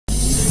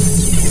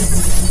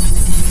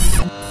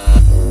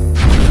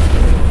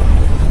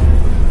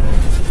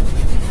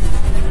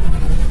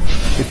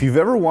If you've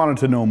ever wanted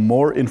to know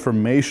more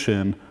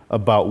information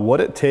about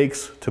what it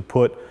takes to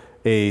put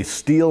a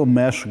steel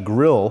mesh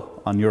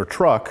grill on your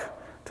truck,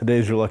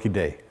 today's your lucky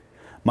day.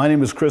 My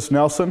name is Chris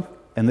Nelson,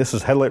 and this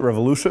is Headlight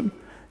Revolution.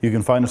 You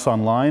can find us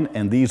online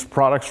and these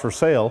products for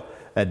sale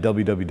at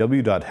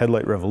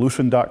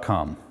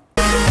www.headlightrevolution.com.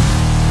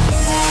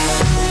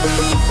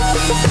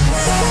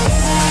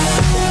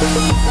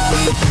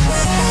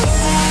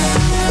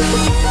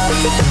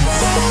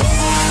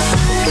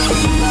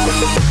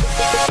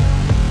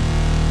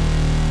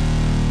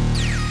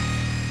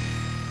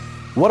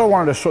 What I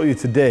wanted to show you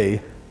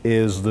today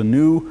is the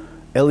new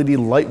LED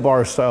light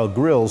bar style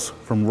grills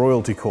from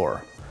Royalty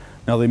Core.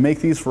 Now they make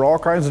these for all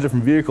kinds of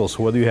different vehicles,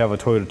 so whether you have a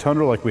Toyota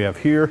Tundra like we have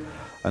here,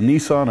 a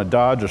Nissan, a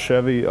Dodge, a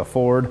Chevy, a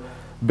Ford,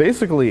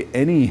 basically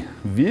any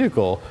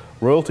vehicle,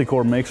 Royalty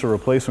Core makes a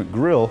replacement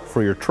grill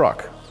for your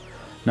truck.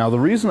 Now the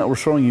reason that we're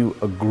showing you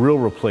a grill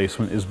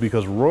replacement is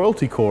because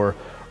Royalty Core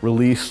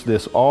released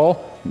this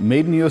all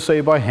made in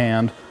USA by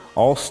hand,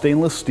 all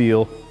stainless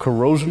steel,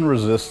 corrosion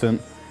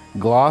resistant,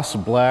 gloss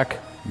black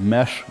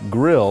mesh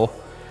grill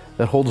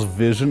that holds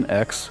Vision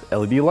X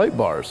LED light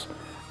bars.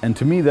 And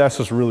to me, that's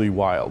just really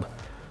wild.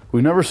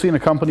 We've never seen a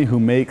company who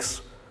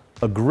makes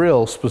a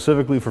grill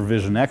specifically for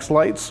Vision X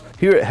lights.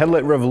 Here at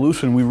Headlight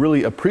Revolution, we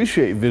really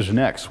appreciate Vision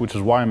X, which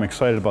is why I'm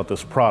excited about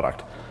this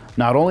product.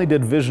 Not only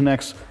did Vision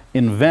X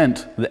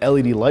invent the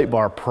LED light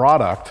bar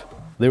product,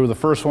 they were the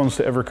first ones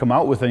to ever come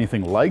out with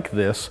anything like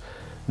this.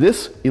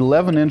 This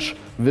 11-inch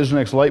Vision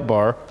X light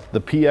bar,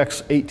 the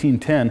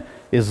PX1810,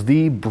 is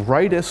the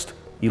brightest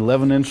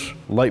 11-inch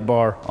light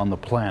bar on the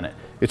planet.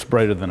 It's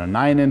brighter than a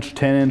 9-inch,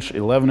 10-inch,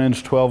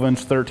 11-inch, 12-inch,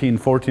 13,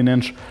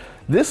 14-inch.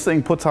 This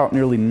thing puts out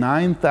nearly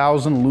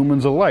 9,000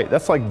 lumens of light.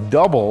 That's like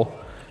double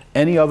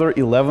any other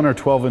 11 or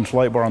 12-inch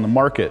light bar on the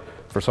market.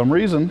 For some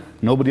reason,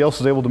 nobody else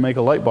is able to make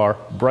a light bar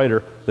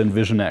brighter than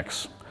Vision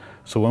X.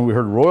 So when we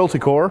heard Royalty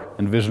Core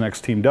and Vision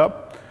X teamed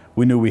up,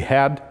 we knew we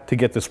had to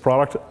get this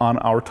product on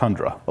our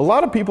Tundra. A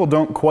lot of people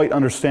don't quite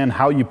understand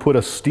how you put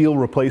a steel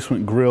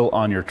replacement grill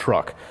on your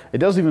truck. It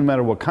doesn't even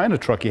matter what kind of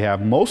truck you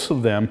have. Most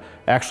of them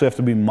actually have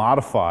to be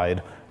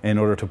modified in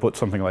order to put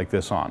something like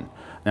this on.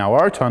 Now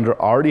our Tundra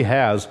already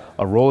has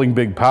a rolling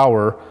big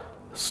power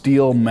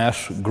steel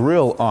mesh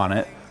grill on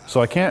it,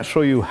 so I can't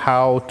show you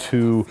how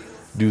to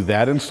do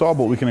that install,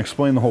 but we can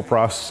explain the whole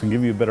process and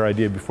give you a better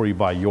idea before you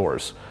buy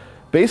yours.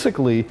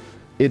 Basically,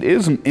 it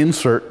is an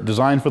insert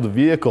designed for the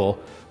vehicle,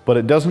 but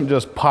it doesn't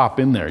just pop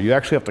in there. You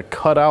actually have to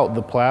cut out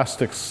the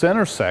plastic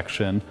center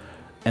section,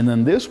 and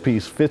then this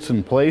piece fits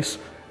in place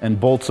and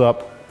bolts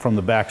up from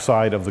the back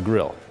side of the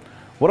grill.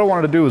 What I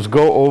wanted to do is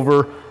go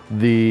over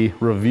the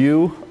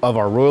review of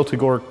our Royalty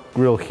Core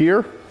grill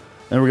here,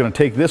 and we're gonna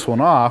take this one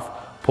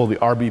off, pull the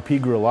RBP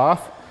grill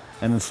off,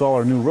 and install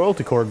our new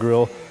Royalty Core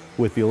grill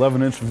with the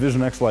 11-inch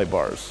Vision X light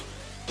bars.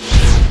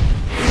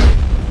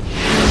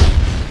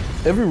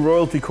 Every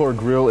Royalty Core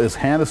grill is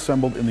hand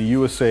assembled in the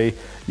USA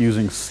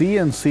using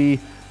CNC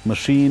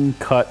machine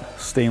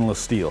cut stainless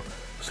steel.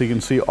 So you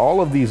can see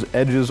all of these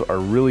edges are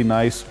really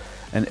nice,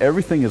 and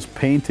everything is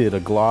painted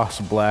a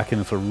gloss black, and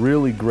it's a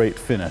really great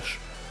finish.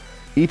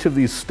 Each of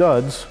these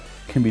studs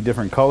can be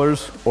different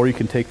colors, or you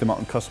can take them out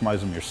and customize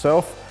them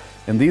yourself.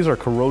 And these are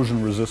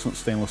corrosion resistant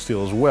stainless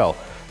steel as well.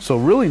 So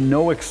really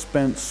no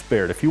expense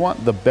spared. If you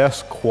want the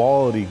best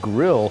quality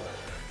grill,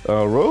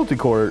 Royalty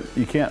Core,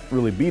 you can't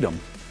really beat them.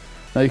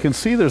 Now you can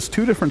see there's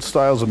two different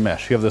styles of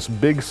mesh. You have this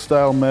big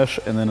style mesh,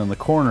 and then in the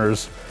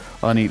corners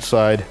on each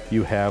side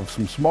you have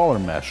some smaller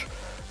mesh.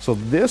 So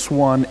this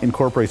one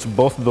incorporates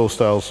both of those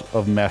styles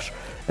of mesh,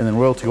 and then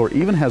Royalty Core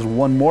even has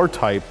one more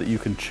type that you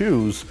can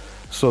choose.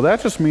 So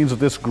that just means that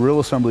this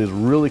grill assembly is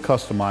really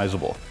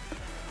customizable.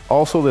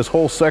 Also, this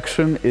whole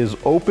section is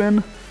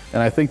open,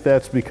 and I think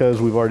that's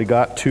because we've already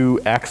got two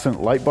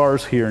accent light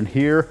bars here and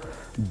here,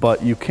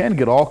 but you can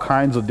get all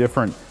kinds of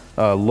different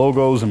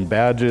logos and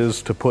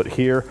badges to put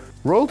here.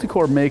 Royalty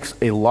Core makes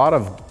a lot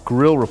of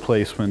grill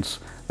replacements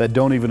that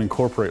don't even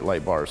incorporate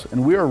light bars.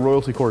 And we are a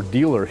Royalty Core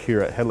dealer here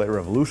at Headlight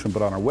Revolution,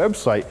 but on our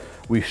website,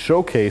 we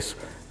showcase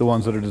the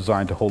ones that are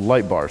designed to hold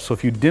light bars. So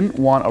if you didn't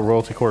want a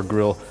Royalty Core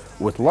grill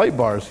with light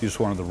bars, you just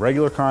wanted the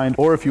regular kind,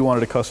 or if you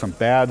wanted a custom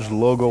badge,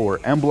 logo,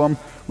 or emblem,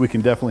 we can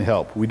definitely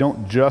help. We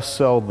don't just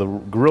sell the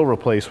grill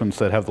replacements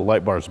that have the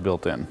light bars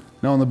built in.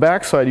 Now on the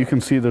back side, you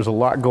can see there's a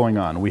lot going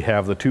on. We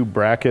have the two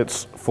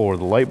brackets for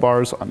the light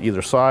bars on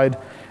either side,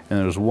 and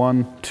there's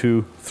 1,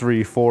 2,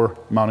 3, 4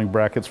 mounting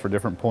brackets for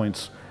different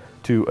points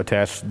to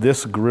attach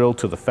this grill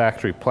to the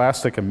factory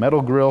plastic and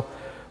metal grill.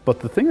 But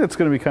the thing that's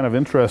going to be kind of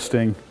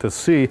interesting to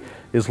see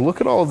is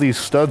look at all of these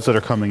studs that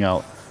are coming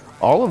out.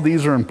 All of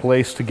these are in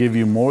place to give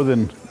you more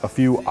than a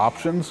few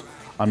options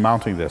on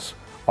mounting this.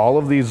 All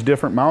of these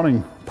different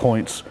mounting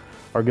points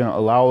are going to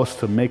allow us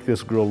to make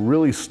this grill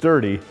really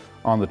sturdy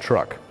on the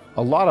truck.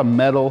 A lot of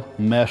metal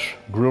mesh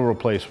grill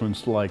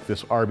replacements like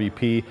this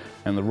RBP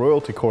and the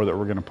Royalty Core that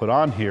we're going to put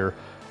on here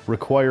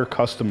require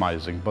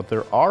customizing, but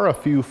there are a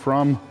few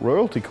from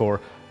Royalty Core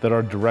that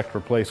are direct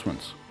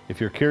replacements. If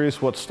you're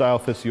curious what style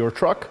fits your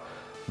truck,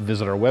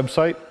 visit our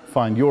website,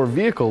 find your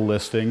vehicle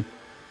listing,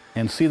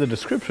 and see the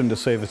description to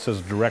say if it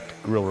says direct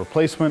grill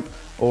replacement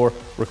or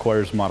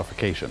requires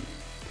modification.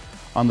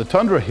 On the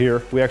Tundra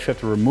here, we actually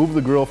have to remove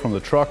the grill from the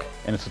truck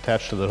and it's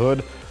attached to the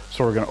hood.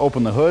 So we're going to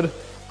open the hood,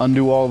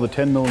 undo all the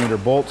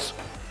 10mm bolts,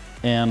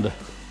 and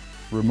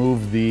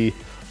remove the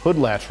hood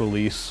latch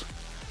release.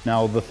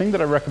 Now, the thing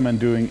that I recommend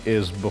doing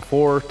is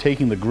before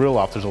taking the grill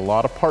off, there's a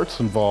lot of parts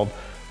involved,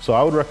 so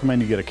I would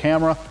recommend you get a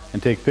camera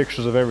and take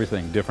pictures of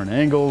everything, different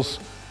angles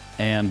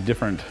and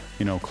different,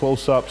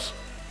 close-ups,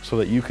 so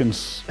that you can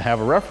have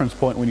a reference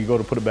point when you go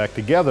to put it back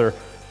together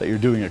that you're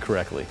doing it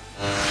correctly.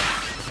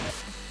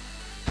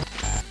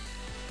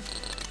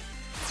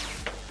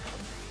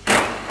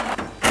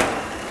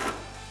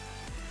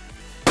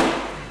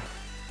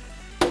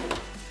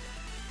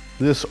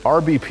 This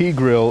RBP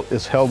grill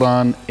is held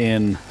on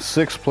in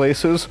 6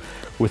 places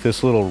with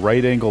this little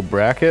right angle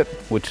bracket,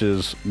 which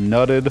is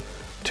nutted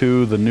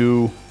to the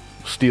new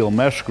steel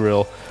mesh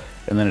grill,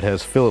 and then it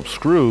has Phillips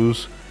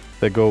screws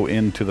that go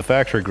into the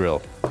factory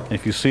grill. And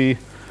if you see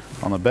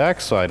on the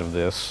back side of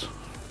this,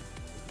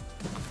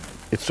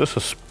 it's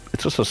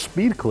just a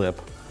speed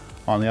clip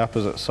on the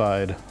opposite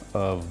side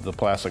of the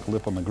plastic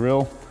lip on the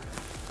grill,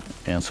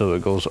 and so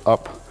it goes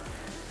up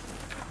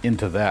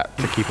into that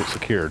to keep it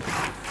secured.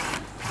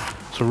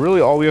 So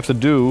really all we have to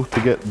do to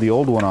get the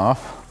old one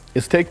off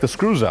is take the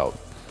screws out.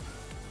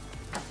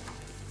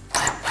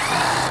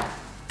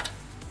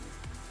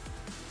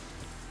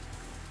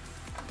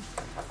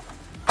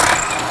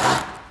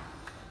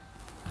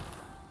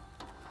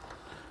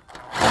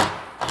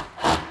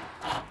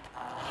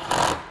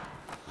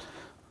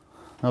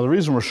 Now the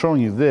reason we're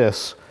showing you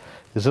this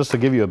is just to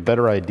give you a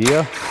better idea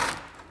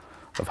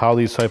of how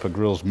these type of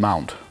grills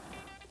mount.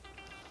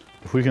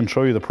 If we can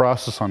show you the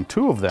process on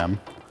 2 of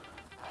them,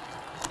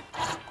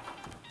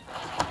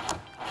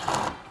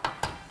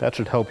 that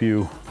should help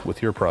you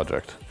with your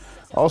project.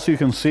 Also, you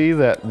can see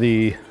that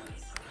the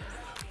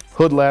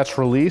hood latch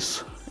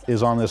release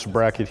is on this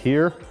bracket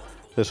here.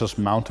 This is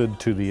mounted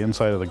to the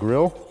inside of the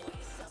grill.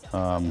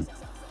 You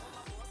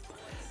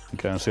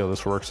kind of see how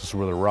this works. This is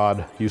where the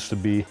rod used to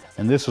be.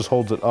 And this just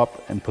holds it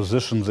up and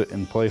positions it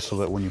in place so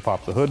that when you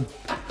pop the hood,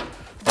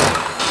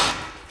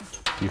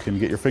 you can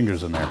get your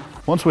fingers in there.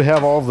 Once we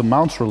have all of the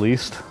mounts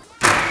released,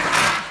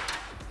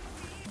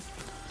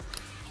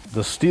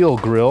 the steel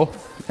grill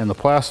and the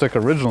plastic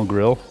original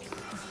grill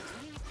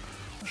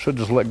should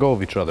just let go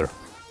of each other.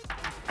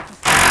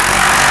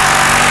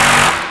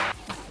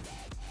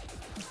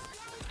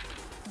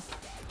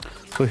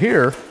 So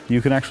here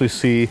you can actually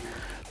see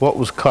what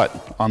was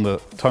cut on the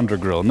Tundra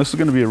grill. And this is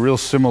going to be a real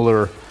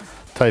similar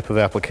type of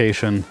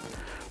application,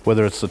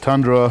 whether it's the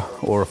Tundra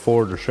or a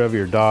Ford or Chevy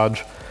or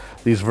Dodge.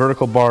 These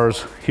vertical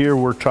bars here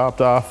were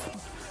chopped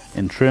off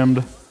and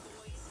trimmed.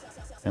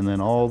 And then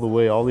all the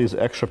way, all these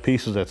extra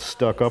pieces that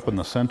stuck up in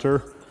the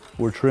center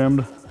were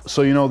trimmed.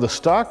 So, the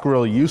stock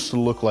grill used to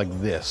look like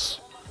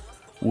this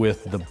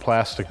with the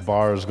plastic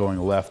bars going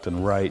left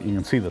and right. You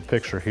can see the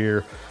picture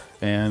here.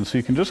 And so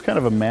you can just kind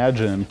of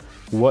imagine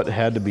what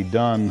had to be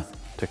done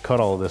to cut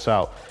all of this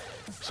out.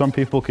 Some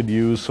people could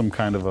use some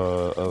kind of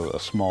a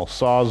small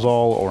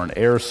sawzall or an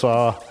air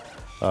saw,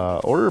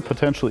 or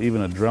potentially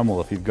even a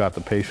Dremel if you've got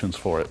the patience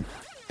for it.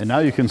 And now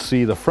you can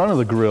see the front of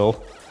the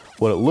grill,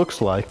 what it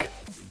looks like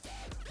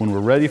when we're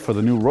ready for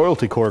the new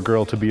Royalty Core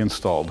grill to be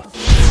installed.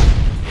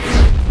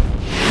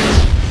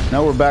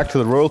 Now we're back to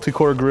the Royalty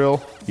Core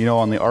grill.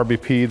 On the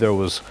RBP there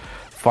was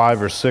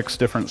 5 or 6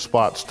 different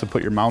spots to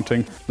put your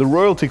mounting. The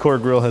Royalty Core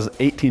grill has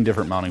 18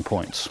 different mounting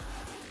points.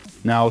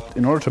 Now,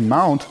 in order to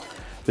mount,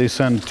 they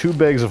send 2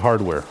 bags of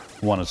hardware.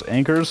 One is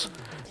anchors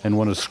and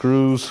one is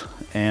screws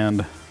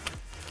and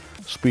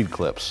speed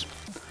clips.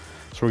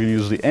 So we're gonna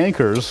use the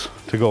anchors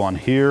to go on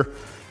here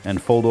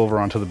and fold over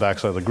onto the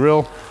backside of the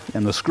grill,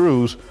 and the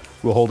screws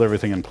will hold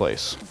everything in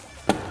place.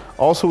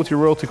 Also with your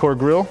Royalty Core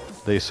grill,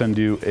 they send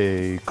you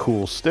a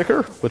cool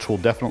sticker, which will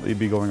definitely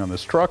be going on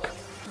this truck,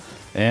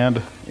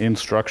 and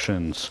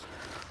instructions.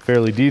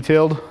 Fairly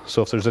detailed,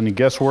 so if there's any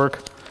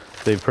guesswork,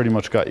 they've pretty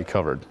much got you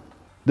covered.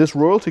 This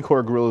Royalty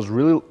Core grill is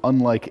really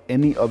unlike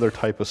any other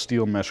type of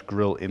steel mesh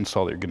grill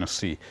install that you're gonna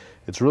see.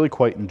 It's really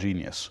quite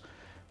ingenious.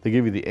 They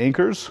give you the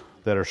anchors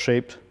that are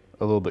shaped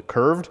a little bit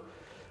curved,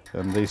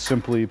 and they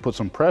simply put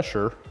some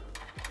pressure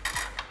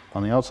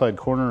on the outside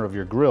corner of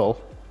your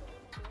grill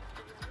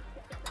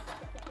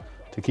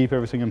to keep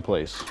everything in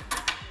place.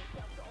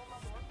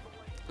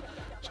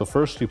 So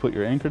first you put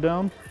your anchor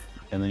down,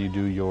 and then you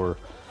do your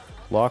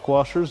lock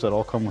washers that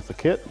all come with the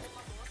kit.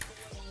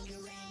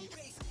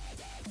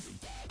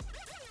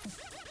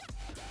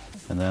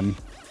 And then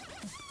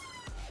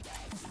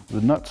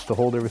the nuts to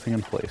hold everything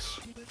in place.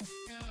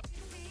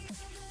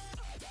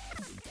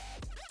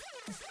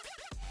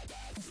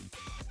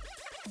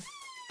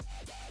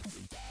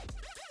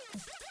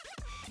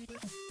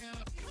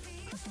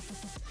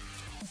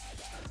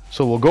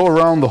 So we'll go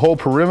around the whole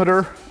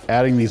perimeter,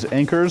 adding these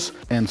anchors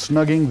and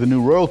snugging the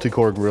new Royalty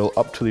Core grill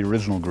up to the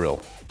original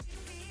grill.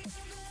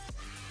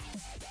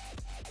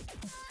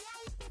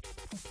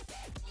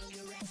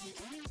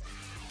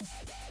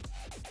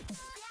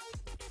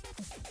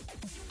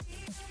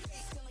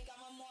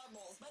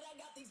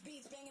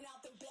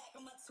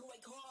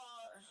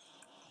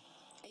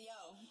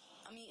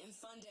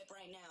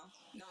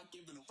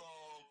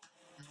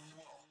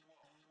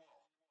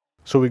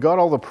 So we got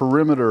all the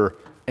perimeter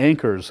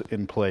anchors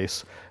in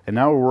place, and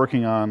now we're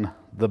working on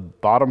the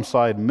bottom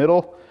side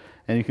middle,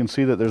 and you can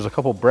see that there's a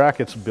couple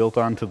brackets built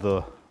onto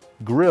the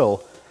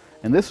grill,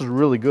 and this is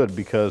really good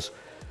because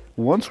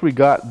once we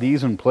got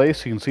these in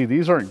place, you can see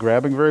these aren't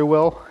grabbing very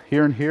well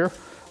here and here,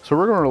 so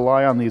we're going to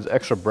rely on these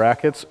extra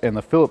brackets and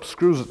the Phillips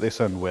screws that they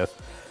send with.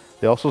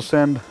 They also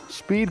send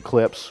speed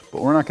clips,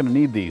 but we're not going to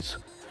need these.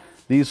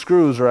 These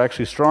screws are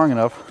actually strong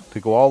enough to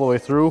go all the way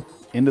through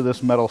into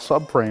this metal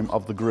subframe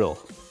of the grill.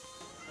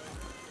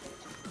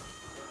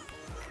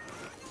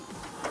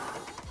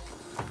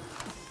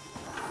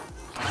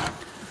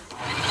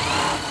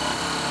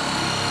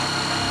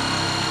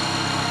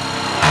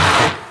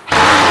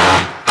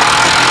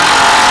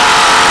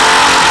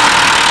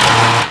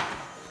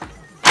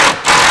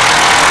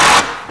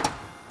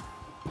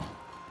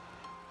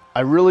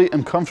 I really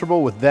am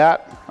comfortable with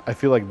that. I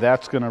feel like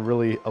that's going to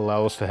really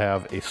allow us to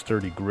have a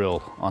sturdy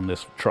grill on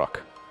this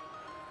truck.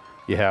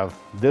 You have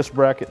this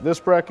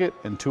bracket,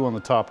 and two on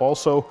the top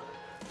also.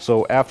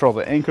 So after all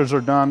the anchors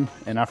are done,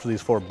 and after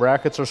these 4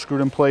 brackets are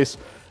screwed in place,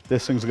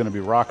 this thing's going to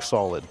be rock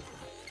solid.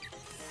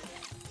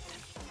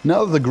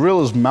 Now that the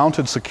grill is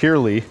mounted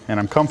securely, and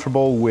I'm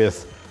comfortable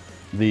with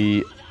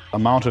the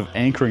amount of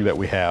anchoring that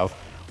we have,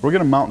 we're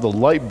going to mount the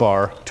light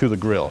bar to the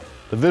grill.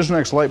 The Vision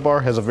X light bar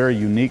has a very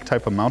unique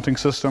type of mounting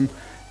system.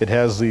 It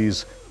has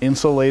these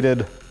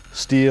insulated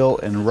steel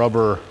and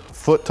rubber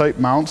foot type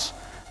mounts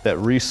that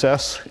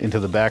recess into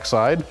the back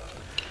side.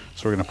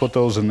 So we're going to put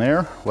those in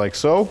there like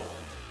so.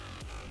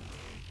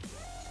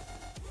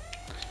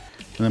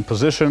 And then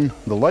position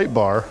the light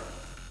bar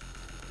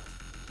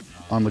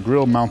on the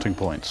grill mounting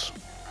points.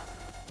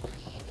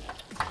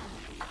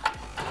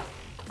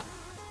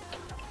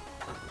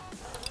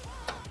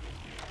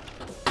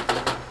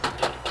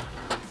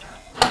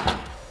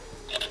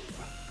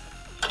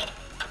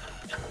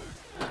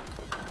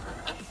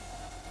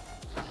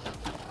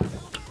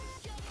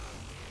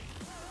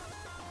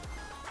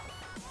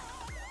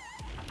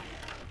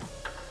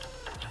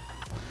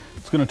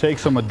 It's going to take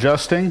some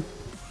adjusting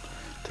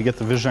to get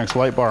the Vision X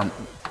light bar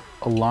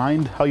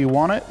aligned how you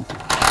want it.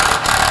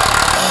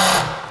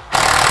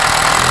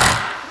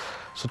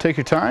 So take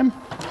your time.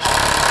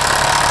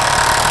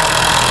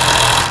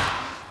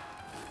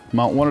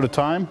 Mount one at a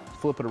time,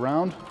 flip it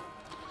around,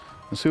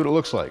 and see what it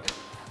looks like.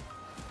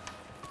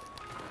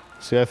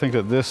 See, I think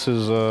that this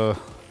is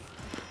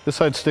this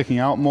side's sticking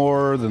out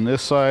more than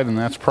this side, and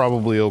that's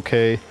probably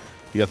okay.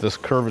 You got this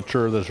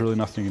curvature, there's really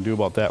nothing you can do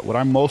about that. What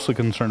I'm mostly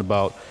concerned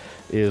about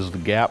is the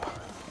gap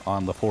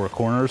on the 4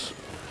 corners,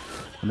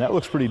 and that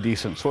looks pretty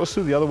decent. So let's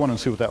do the other one and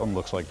see what that one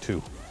looks like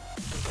too.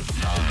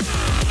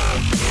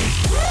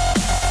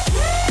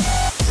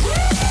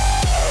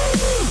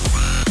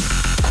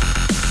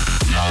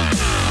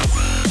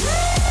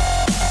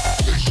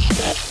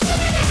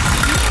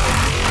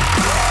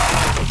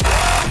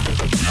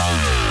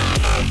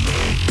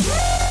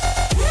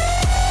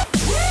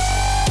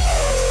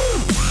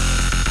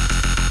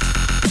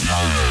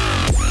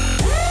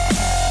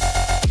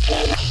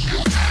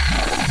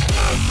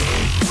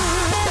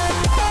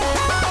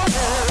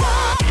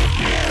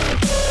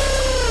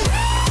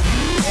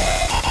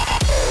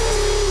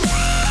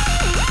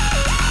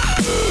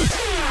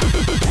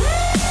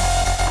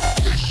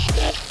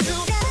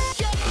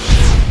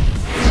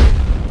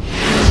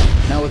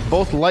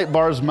 Both light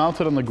bars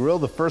mounted on the grill,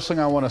 the first thing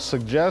I want to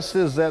suggest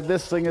is that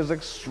this thing is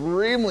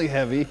extremely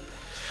heavy.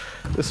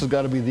 This has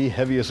got to be the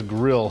heaviest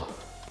grill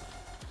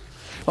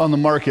on the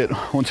market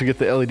once you get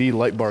the LED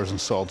light bars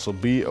installed, so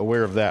be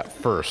aware of that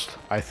first.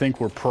 I think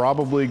we're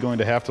probably going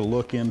to have to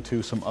look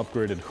into some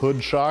upgraded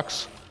hood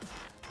shocks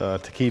to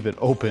keep it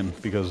open,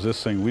 because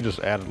this thing, we just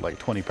added like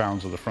 20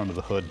 pounds to the front of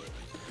the hood.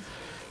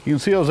 You can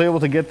see I was able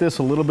to get this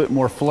a little bit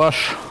more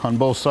flush on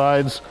both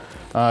sides.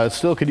 It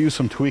still could use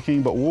some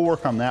tweaking, but we'll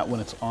work on that when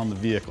it's on the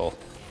vehicle.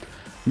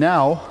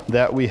 Now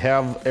that we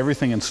have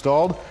everything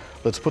installed,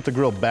 let's put the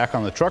grill back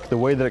on the truck the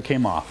way that it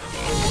came off.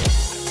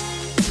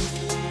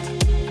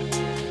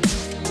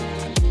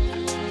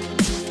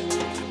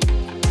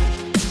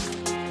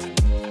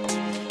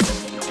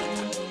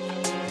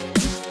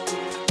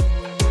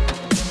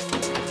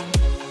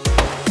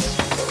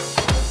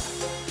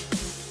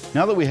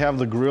 Now that we have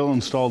the grill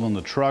installed on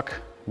the truck,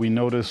 we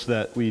notice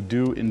that we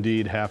do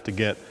indeed have to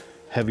get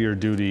heavier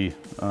duty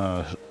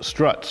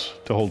struts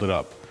to hold it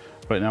up.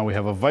 Right now we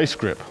have a vice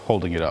grip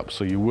holding it up,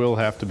 so you will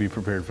have to be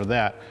prepared for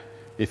that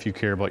if you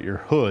care about your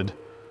hood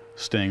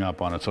staying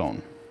up on its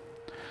own.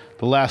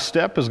 The last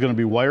step is going to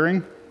be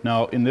wiring.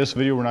 Now in this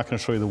video we're not going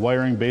to show you the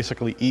wiring.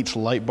 Basically each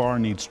light bar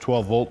needs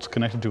 12 volts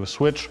connected to a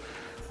switch.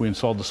 We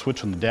installed the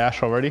switch on the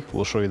dash already.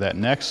 We'll show you that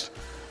next.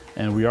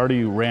 And we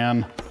already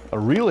ran a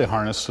relay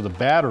harness to the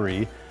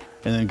battery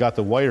and then got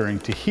the wiring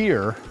to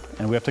here,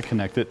 and we have to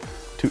connect it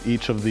to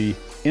each of the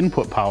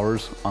input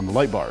powers on the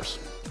light bars.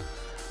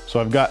 So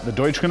I've got the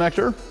Deutsch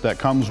connector that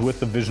comes with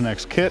the Vision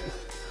X kit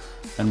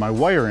and my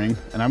wiring,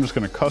 and I'm just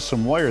going to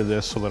custom wire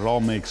this so that it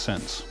all makes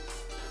sense.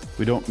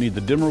 We don't need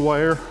the dimmer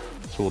wire,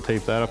 so we'll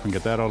tape that up and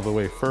get that out of the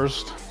way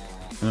first.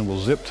 And then we'll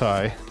zip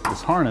tie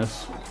this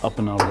harness up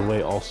and out of the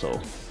way also.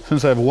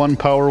 Since I have one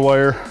power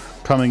wire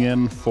coming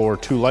in for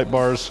 2 light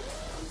bars,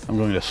 I'm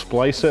going to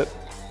splice it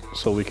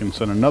so we can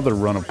send another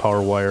run of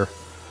power wire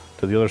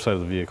to the other side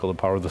of the vehicle to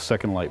power the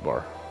second light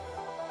bar.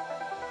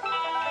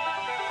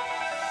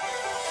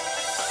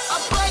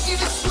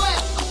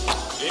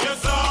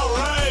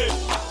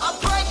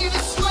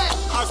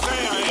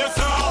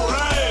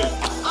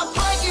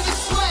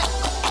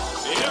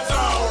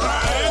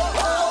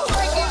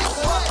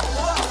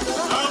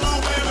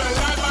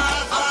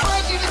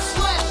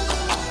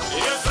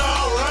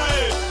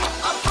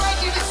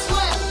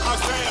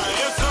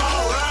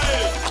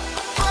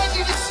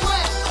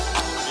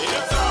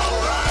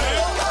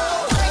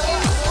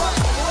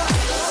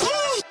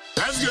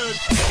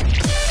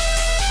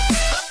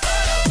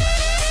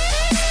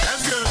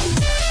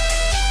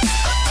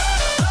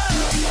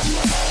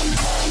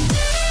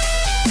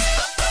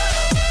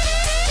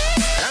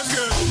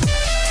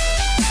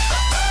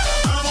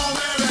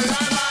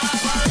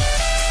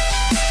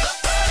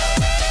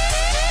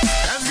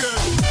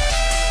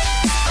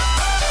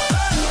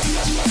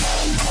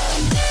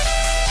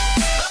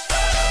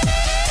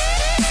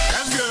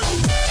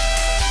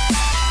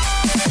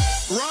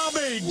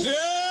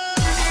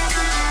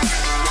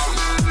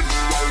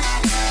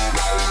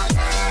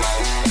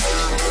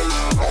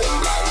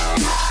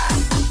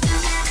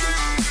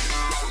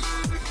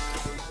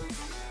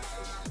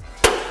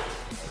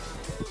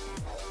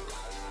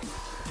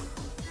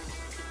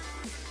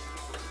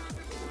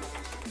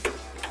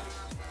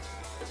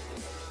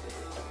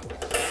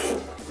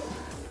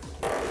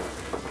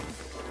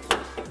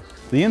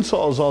 The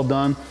install is all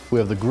done. We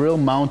have the grill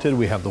mounted,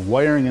 we have the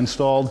wiring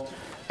installed,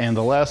 and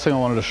the last thing I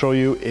wanted to show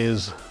you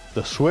is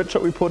the switch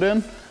that we put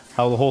in,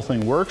 how the whole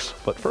thing works.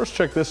 But first,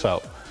 check this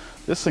out.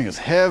 This thing is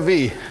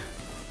heavy.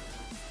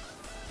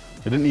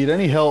 I didn't need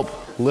any help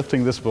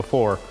lifting this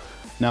before.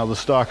 Now the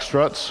stock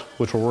struts,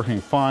 which were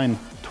working fine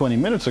 20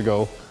 minutes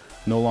ago,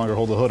 no longer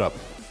hold the hood up.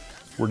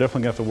 We're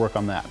definitely gonna have to work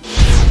on that.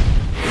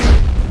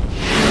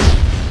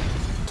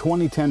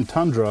 2010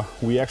 Tundra,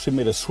 we actually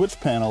made a switch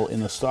panel in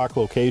the stock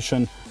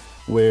location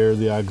where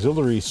the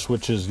auxiliary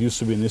switches used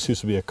to be, and this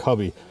used to be a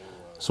cubby.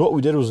 So what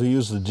we did was we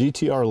used the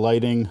GTR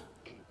lighting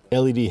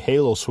LED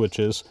halo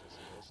switches.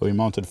 We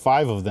mounted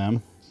 5 of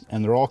them,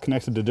 and they're all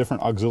connected to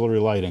different auxiliary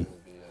lighting.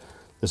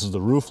 This is the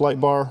roof light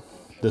bar,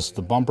 this is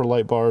the bumper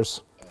light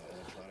bars,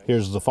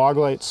 here's the fog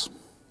lights.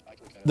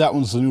 That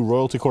one's the new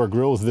Royalty Core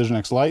grill with Vision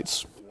X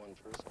lights.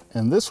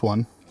 And this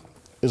one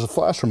is a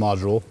flasher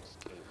module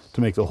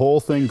to make the whole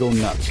thing go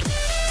nuts.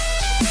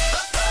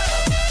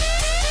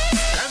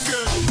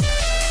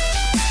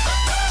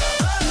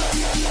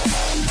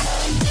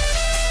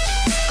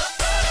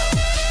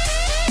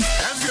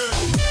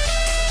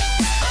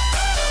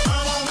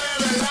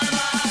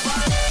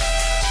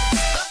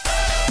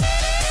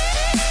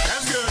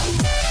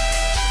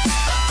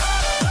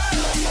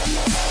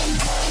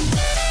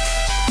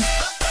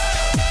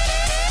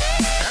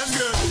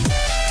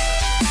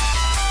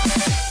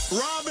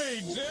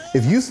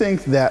 If you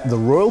think that the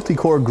Royalty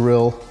Core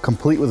grill,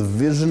 complete with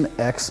Vision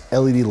X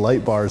LED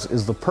light bars,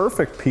 is the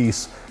perfect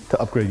piece to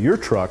upgrade your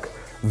truck,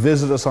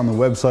 visit us on the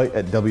website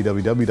at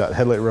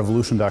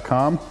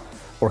www.headlightrevolution.com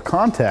or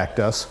contact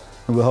us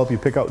and we'll help you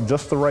pick out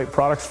just the right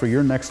products for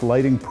your next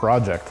lighting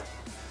project.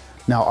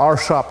 Now, our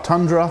shop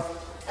Tundra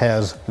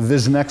has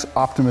Vision X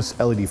Optimus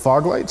LED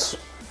fog lights,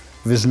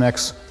 Vision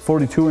X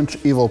 42-inch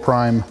Evo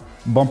Prime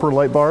bumper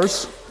light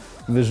bars,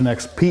 Vision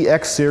X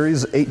PX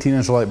series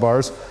 18-inch light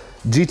bars,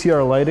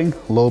 GTR lighting,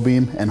 low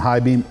beam and high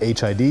beam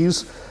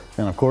HIDs,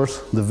 and of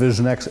course the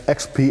Vision X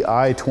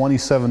XPI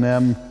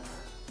 27M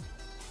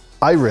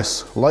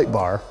Iris light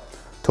bar,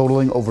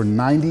 totaling over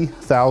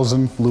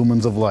 90,000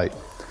 lumens of light.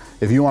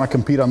 If you want to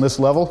compete on this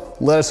level,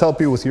 let us help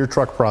you with your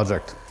truck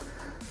project.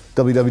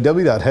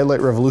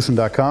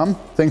 www.headlightrevolution.com.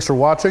 Thanks for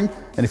watching,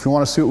 and if you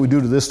want to see what we do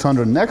to this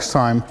Tundra next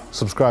time,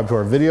 subscribe to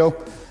our video,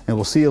 and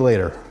we'll see you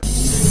later.